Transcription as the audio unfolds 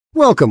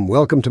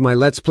Welcome to my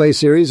Let's Play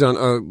series on,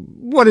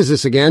 what is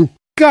this again?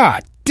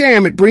 God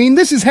damn it, Breen,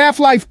 this is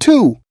Half-Life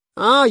 2.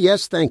 Ah,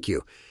 yes, thank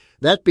you.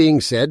 That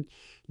being said,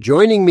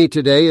 joining me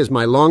today is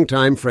my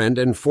longtime friend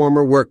and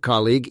former work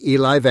colleague,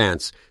 Eli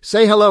Vance.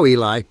 Say hello,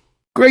 Eli.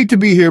 Great to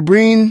be here,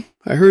 Breen.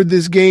 I heard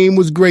this game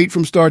was great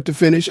from start to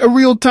finish. A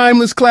real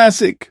timeless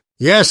classic.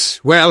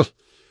 Yes, well,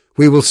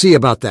 we will see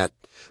about that.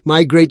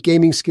 My great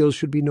gaming skills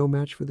should be no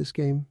match for this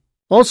game.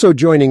 Also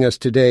joining us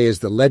today is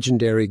the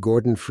legendary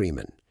Gordon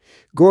Freeman.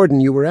 Gordon,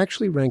 you were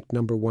actually ranked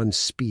 #1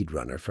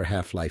 speedrunner for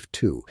Half-Life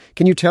 2.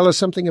 Can you tell us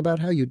something about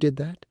how you did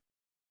that?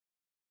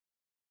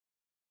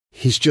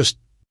 He's just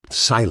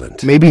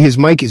silent. Maybe his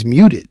mic is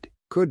muted.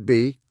 Could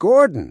be.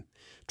 Gordon,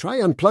 try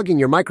unplugging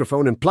your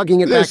microphone and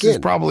plugging it back in. This is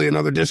probably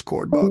another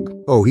Discord bug.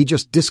 Oh, he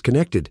just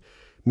disconnected.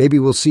 Maybe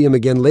we'll see him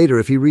again later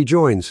if he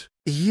rejoins.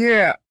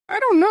 Yeah, I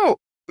don't know.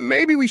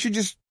 Maybe we should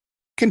just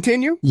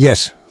continue?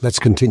 Yes, let's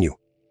continue.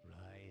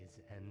 Rise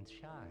and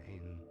shine,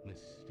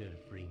 Mr.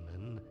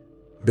 Freeman.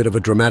 Bit of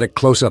a dramatic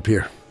close-up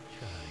here.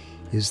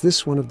 Is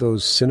this one of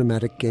those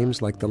cinematic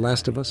games like The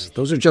Last of Us?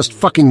 Those are just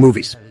fucking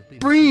movies.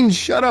 Breen,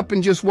 shut up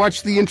and just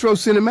watch the intro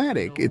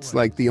cinematic. It's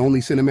like the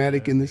only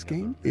cinematic in this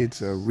game.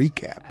 It's a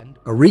recap.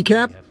 A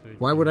recap?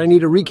 Why would I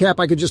need a recap?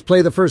 I could just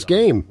play the first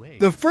game.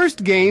 The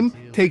first game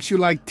takes you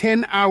like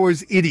 10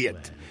 hours,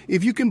 idiot.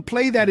 If you can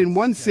play that in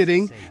one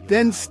sitting,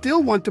 then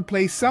still want to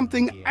play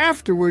something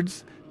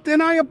afterwards,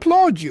 then I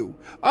applaud you.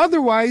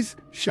 Otherwise,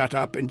 shut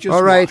up and just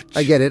All right, watch.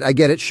 I get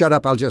it. Shut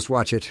up, I'll just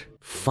watch it.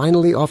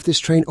 Finally off this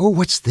train. Oh,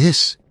 what's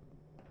this?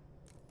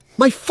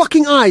 My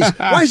fucking eyes!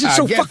 Why is it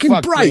so Get fucking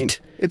fucked, bright?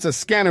 Breen. It's a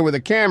scanner with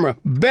a camera.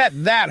 Bet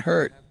that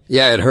hurt.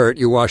 Yeah, it hurt,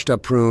 you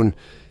washed-up prune.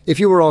 If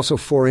you were also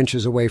 4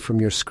 inches away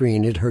from your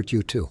screen, it hurt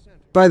you too.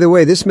 By the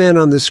way, this man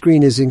on the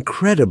screen is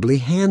incredibly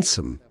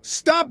handsome.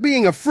 Stop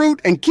being a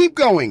fruit and keep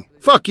going.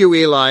 Fuck you,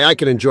 Eli. I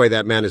can enjoy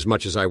that man as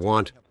much as I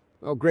want.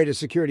 Oh, great, a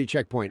security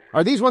checkpoint.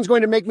 Are these ones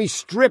going to make me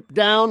strip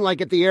down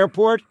like at the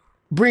airport?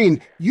 Breen,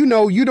 you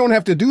know you don't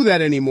have to do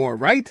that anymore,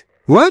 right?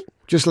 What?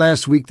 Just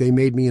last week they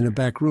made me in a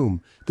back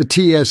room. The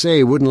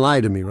TSA wouldn't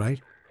lie to me,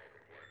 right?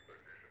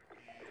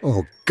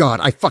 Oh, God,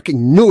 I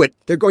fucking knew it.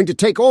 They're going to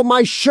take all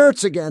my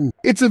shirts again.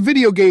 It's a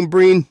video game,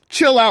 Breen.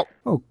 Chill out.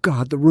 Oh,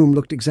 God, the room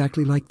looked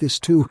exactly like this,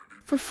 too.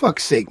 For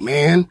fuck's sake,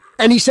 man.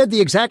 And he said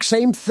the exact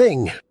same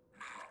thing.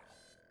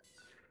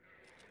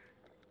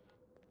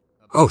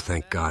 Oh,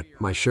 thank God.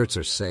 My shirts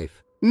are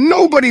safe.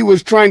 Nobody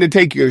was trying to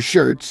take your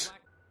shirts.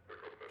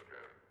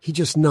 He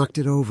just knocked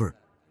it over.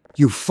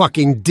 You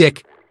fucking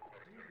dick.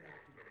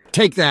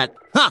 Take that.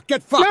 Ha!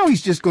 Get fucked! Now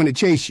he's just going to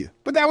chase you.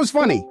 But that was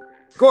funny.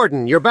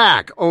 Gordon, you're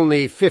back.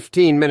 Only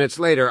 15 minutes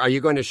later. Are you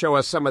going to show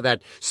us some of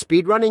that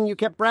speedrunning you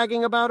kept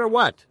bragging about, or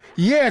what?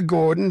 Yeah,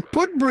 Gordon.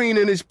 Put Breen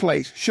in his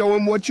place. Show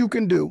him what you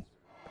can do.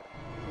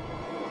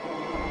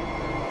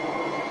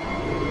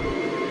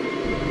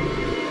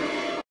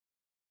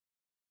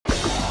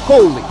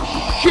 Holy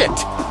shit!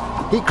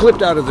 He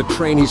clipped out of the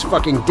train. He's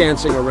fucking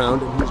dancing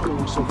around, and he's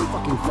going so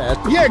fucking fast.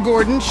 Yeah,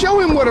 Gordon. Show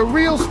him what a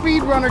real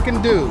speedrunner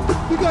can do.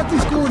 You got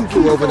this, Gordon.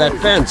 Flew over that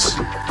fence.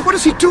 What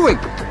is he doing?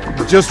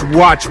 Just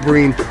watch,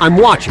 Breen. I'm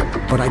watching,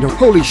 but I don't...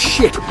 Holy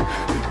shit!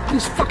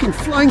 He's fucking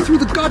flying through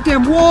the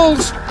goddamn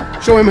walls!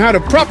 Show him how to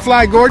prop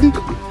fly, Gordon.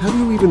 How do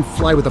you even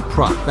fly with a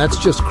prop? That's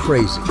just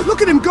crazy.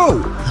 Look at him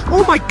go!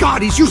 Oh my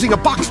God, he's using a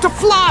box to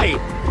fly!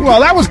 Well,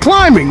 that was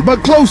climbing,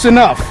 but close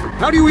enough.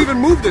 How do you even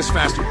move this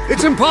faster?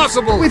 It's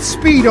impossible! With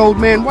speed, old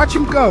man. Watch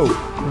him go.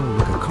 Oh,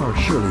 look, a car.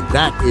 Surely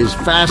that is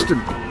faster.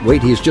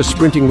 Wait, he's just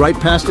sprinting right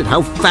past it?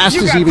 How fast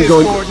You is got he even this,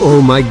 going? Gordon.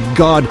 Oh my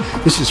God,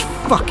 this is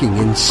fucking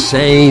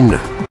insane.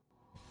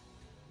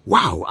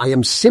 Wow, I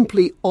am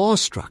simply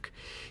awestruck.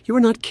 You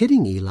are not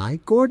kidding, Eli.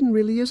 Gordon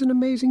really is an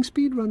amazing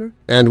speedrunner.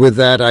 And with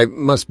that, I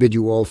must bid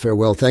you all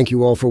farewell. Thank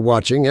you all for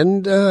watching,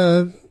 and,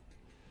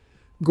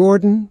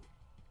 Gordon,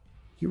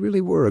 you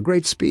really were a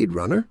great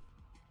speedrunner.